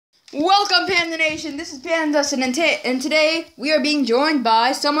Welcome, Panda Nation. This is Panda Dustin, and today we are being joined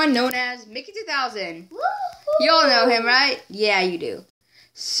by someone known as Mickey2000. You all know him, right? Yeah, you do.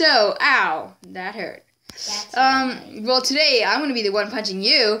 So, ow, that hurt. Well, today I'm going to be the one punching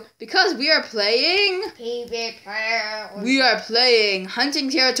you because we are playing. We are playing Hunting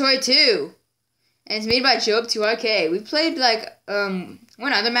Territory 2, and it's made by jobtyk. We played like one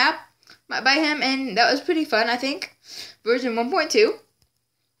other map by him, and that was pretty fun. I think version 1.2.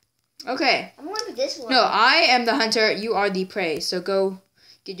 Okay. I'm going with this one. No, I am the hunter. You are the prey. So go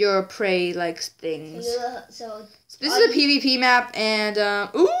get your prey-like things. So this is a PvP map, and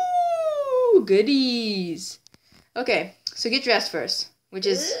ooh, goodies. Okay, so get dressed first, which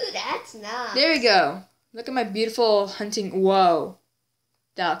is. Ooh, that's nice. There we go. Look at my beautiful hunting. Whoa,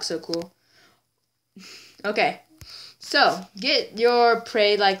 that looks so cool. Okay, so get your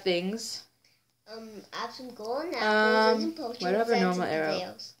prey-like things. I have some golden apples and potions. Whatever, and normal some arrow.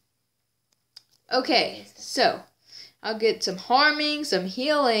 potatoes. Okay, so I'll get some harming, some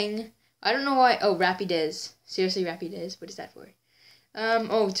healing. I don't know why. Oh, Rapidiz. Seriously, Rapidiz. What is that for?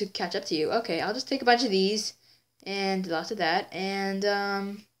 Oh, to catch up to you. Okay, I'll just take a bunch of these and lots of that,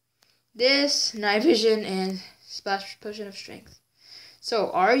 and this night vision and splash potion of strength.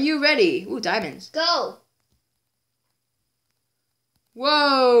 So, are you ready? Ooh, diamonds. Go.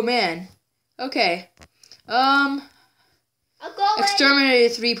 Whoa, man. Okay. I'll go.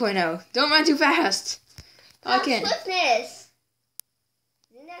 Exterminator 3.0. Don't run too fast. I can't. Swiftness.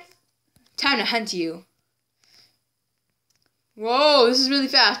 Time to hunt you. Whoa, this is really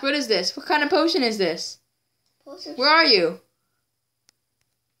fast. What is this? What kind of potion is this? Where are you?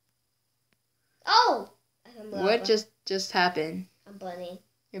 Oh! What just happened? I'm burning.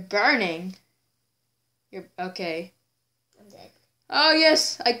 You're burning? You're okay. I'm dead. Oh,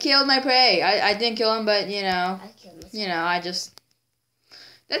 yes, I killed my prey. I didn't kill him, but, you know. I killed myself. You know, I just.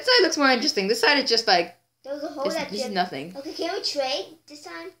 That side looks more interesting. This side is just like. There was a hole this is nothing. Okay, can we trade this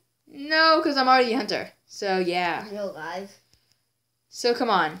time? No, because I'm already a hunter. So, yeah. No, live. So, come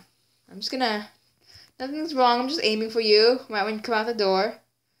on. I'm just gonna. Nothing's wrong. I'm just aiming for you. Right when you come out the door.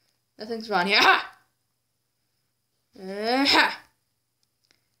 Nothing's wrong here. Ha! Ha!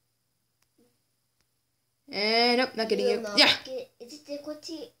 Nope, not getting you. Yeah. Is it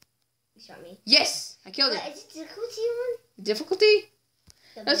difficulty? You shot me. Yes, I killed it. Is it difficulty one? Difficulty?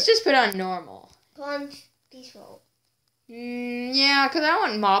 Let's just put on normal. Put on peaceful. Yeah, because I don't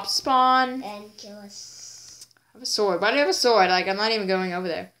want mob spawn. And kill us. I have a sword. Why do I have a sword? Like, I'm not even going over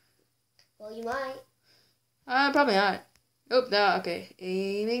there. Well, you might. Probably not. Oh, no, okay.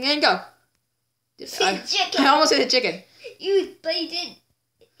 Aiming and go. Chicken. I almost hit a chicken. But you did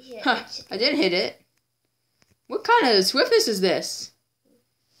hit it. I didn't hit it. What kind of swiftness is this?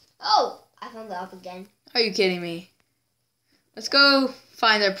 Oh, I found the up again. Are you kidding me? Let's go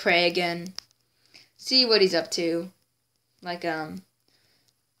find our prey again. See what he's up to. Like,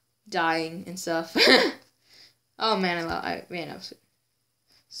 dying and stuff. Oh, man, I ran out.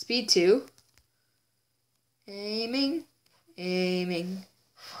 Speed 2. Aiming. Aiming.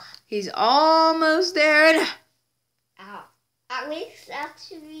 He's almost there. And Ow. At least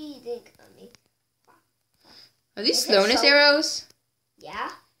actually think on me. Are these slowness arrows?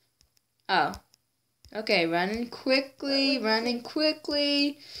 Yeah. Oh. Okay, running quickly, running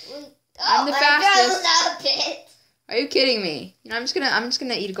quickly. I'm the fastest. Are you kidding me? You know, I'm just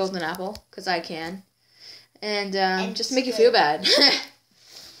gonna eat a golden apple because I can, and just to make you feel bad.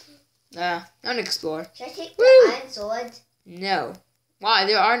 I'm gonna explore. Should I take the iron sword? No. Why?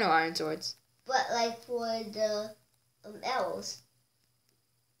 There are no iron swords. But like for the arrows.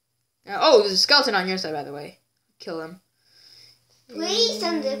 Oh, there's a skeleton on your side, by the way. Kill him. Please,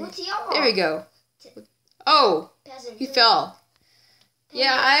 some difficulty off. There we go. Oh, he fell.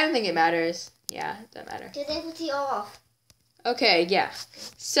 Yeah, I don't think it matters. Yeah, it doesn't matter. The difficulty off. Okay, yeah.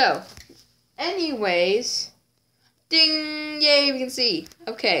 So, anyways, ding! Yay, we can see.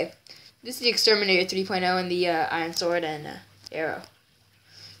 Okay, this is the Exterminator 3.0 and the Iron Sword and arrow.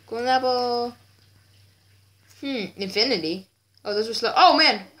 Golden apple. Infinity. Oh, those were slow. Oh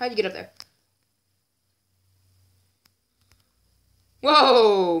man, how'd you get up there?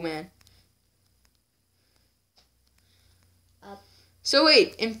 Whoa, man. So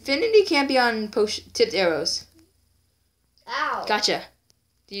wait, infinity can't be on tipped arrows. Ow. Gotcha.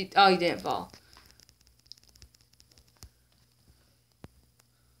 You didn't fall.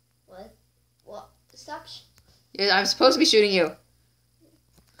 What? Stop. Yeah, I'm supposed to be shooting you.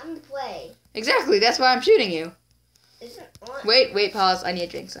 I'm the prey. Exactly, that's why I'm shooting you. Isn't on. Wait, pause. I need to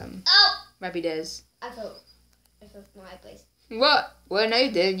drink some. Oh! Rapidiz. I fell my place. What? Well, no, you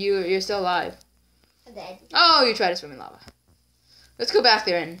did. You're still alive. I'm dead. Oh, you tried to swim in lava. Let's go back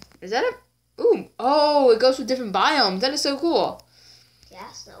there and is that a ooh oh it goes with different biomes. That is so cool.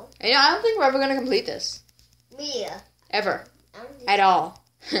 Yes, no. And yeah, I don't think we're ever gonna complete this. Me either. Ever. At all.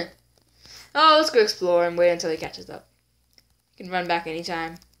 Oh, let's go explore and wait until he catches up. You can run back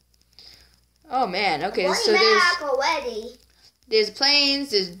anytime. Oh man, okay, I'm so back already. there's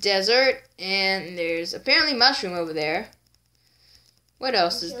plains, there's desert, and there's apparently mushroom over there. What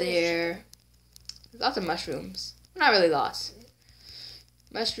else is there? Lots of mushrooms. Not really lots.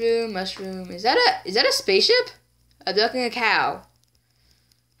 Mushroom. Is that a spaceship? Abducting a cow.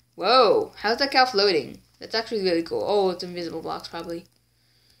 Whoa, how's that cow floating? That's actually really cool. Oh, it's invisible blocks probably.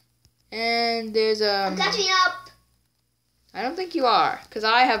 And there's I'm catching up. I don't think you are, because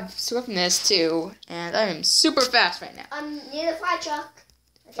I have swiftness too, and I am super fast right now. I'm near the fire truck.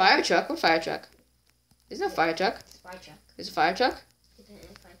 Okay. Fire truck? What fire truck? There's no fire truck. It's a fire truck. There's a fire truck? It's a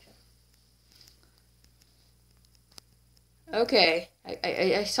fire truck. Okay.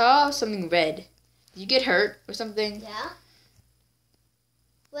 I saw something red. Did you get hurt or something? Yeah.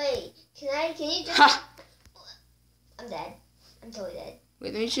 Wait, can you just... Ha! I'm dead. I'm totally dead.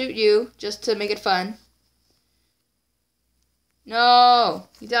 Wait, let me shoot you, just to make it fun. No!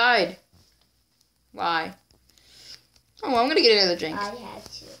 You died. Why? Oh, well, I'm gonna get another drink. I had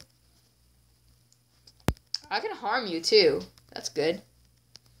to. I can harm you, too. That's good.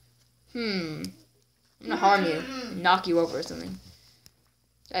 I'm gonna harm you. Knock you over or something.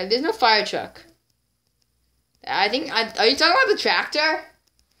 There's no fire truck. Are you talking about the tractor?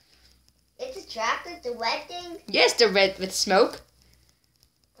 It's a tractor, the red thing? Yes, the red with smoke.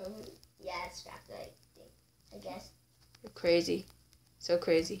 Yeah, it's a tractor, I guess. You're crazy. So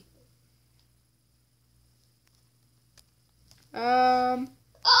crazy. Oh!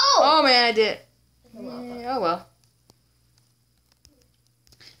 Oh man, I did. Oh well.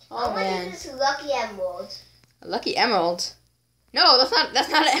 Oh man. What is this lucky emerald? A lucky emerald? No, that's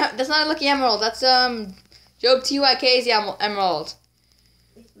not a lucky emerald. That's jobtyk's emerald.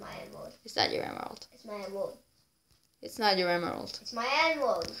 It's my emerald. It's not your emerald. It's my emerald. It's not your emerald. It's my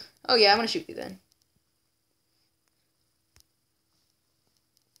emerald. Oh yeah, I'm gonna shoot you then.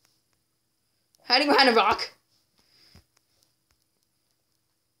 Hiding behind a rock.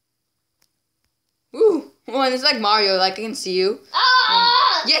 Ooh, oh, and it's like Mario. Like I can see you.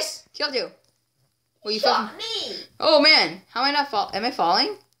 Ah! Yes, killed you. Well, you Shot me. Oh man, how am I not fall? Am I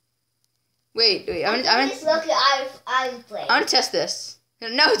falling? Wait. I'm Just look at item frame. gonna test this.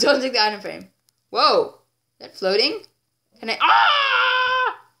 No, don't take the item frame. Whoa, is that floating? Can I?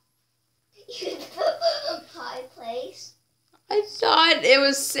 Ah! You put high place. I thought it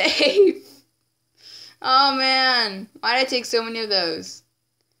was safe. Oh man, why did I take so many of those?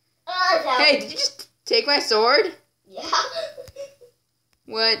 Hey, did you just take my sword? Yeah.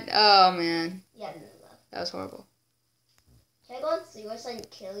 What? Oh man, Yeah, that was horrible. Can I go and see what's and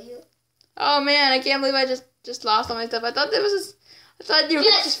kill you? Oh man, I can't believe I just lost all my stuff. I thought I thought you were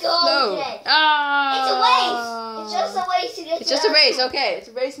just go float. get it. Ah! It's a race. It's just a race to get. It's just a race. Okay, it's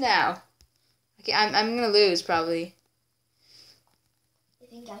a race now. Okay, I'm gonna lose probably. You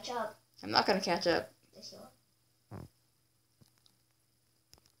can catch up. I'm not gonna catch up. Yes, you are.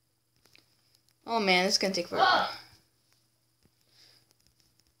 Oh man, this is gonna take forever.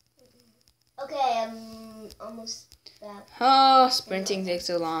 Okay, I'm almost back. Oh, sprinting takes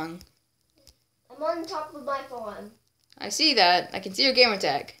so long. I'm on top of my farm. I see that. I can see your gamer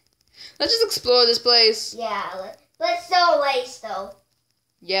tag. Let's just explore this place. Yeah, let's still race though.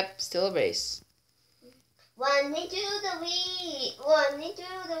 Yep, still a race. Running through the wheat, running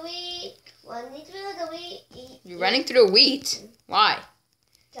through the wheat, running through the wheat. You're running through a wheat. Why?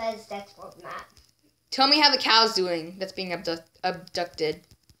 Because that's what map. Tell me how the cow's doing that's being abducted.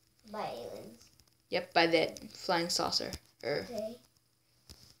 By aliens. Yep, by that flying saucer. Okay.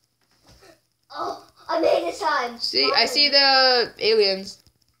 Oh, I made it time. See, I see the aliens.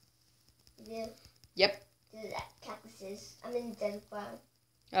 You do? Yep. The cactuses. I'm in the desert ground.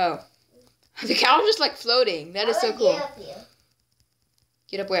 Oh. The cow's just like floating. That is so cool. Get up here.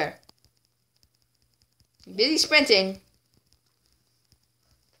 Get up where? Busy sprinting.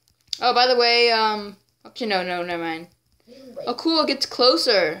 Oh, by the way, actually, no, never mind. Wait. Oh, cool, it gets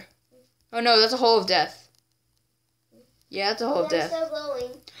closer. Oh, no, that's a hole of death. Yeah, that's a hole of death. Still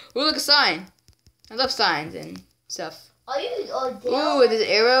going. Ooh, look, a sign. I love signs and stuff. Are you Ooh, there's an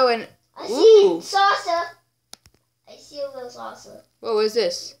arrow and... I see Ooh. saucer. I see a little saucer. Whoa, what is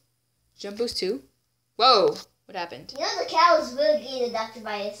this? Jump boost 2? Whoa, what happened? You know the cow is really getting abducted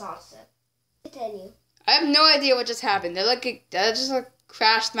by a saucer. Continue. I have no idea what just happened. That just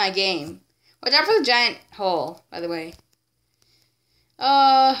crashed my game. Watch out for the giant hole, by the way.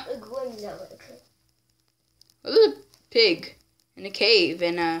 We're going to know it. Oh, there's a pig. in a cave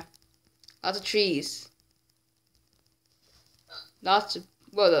and lots of trees. Lots of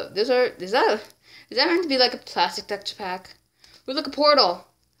is that meant to be like a plastic texture pack? Ooh, look, a portal.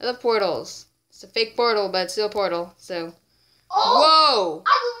 I love portals. It's a fake portal, but it's still a portal. So, whoa! I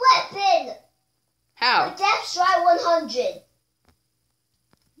have a weapon. How? A Death Strike 100.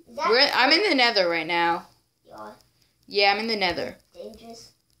 I'm in the Nether right now. You are? Yeah, I'm in the Nether.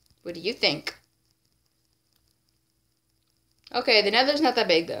 Dangerous. What do you think? Okay, the Nether's not that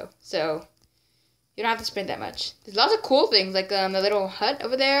big though, so you don't have to sprint that much. There's lots of cool things, like the little hut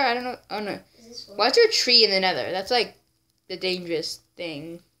over there. I don't know. Oh no. Why is there a tree in the Nether? That's like the dangerous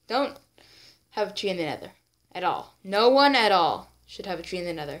thing. Don't have a tree in the Nether at all. No one at all should have a tree in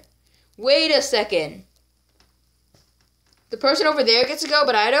the Nether. Wait a second. The person over there gets to go,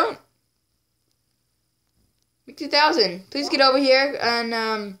 but I don't? mickey2000, please get over here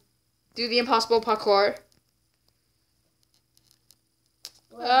and do the impossible parkour.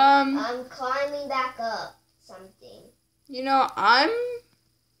 Well, I'm climbing back up something. You know,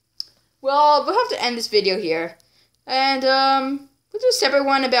 well, we'll have to end this video here. And we'll do a separate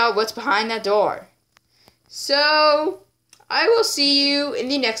one about what's behind that door. So, I will see you in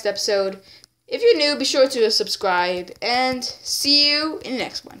the next episode. If you're new, be sure to subscribe, and see you in the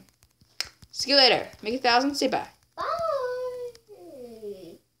next one. See you later. mickey2000, say bye.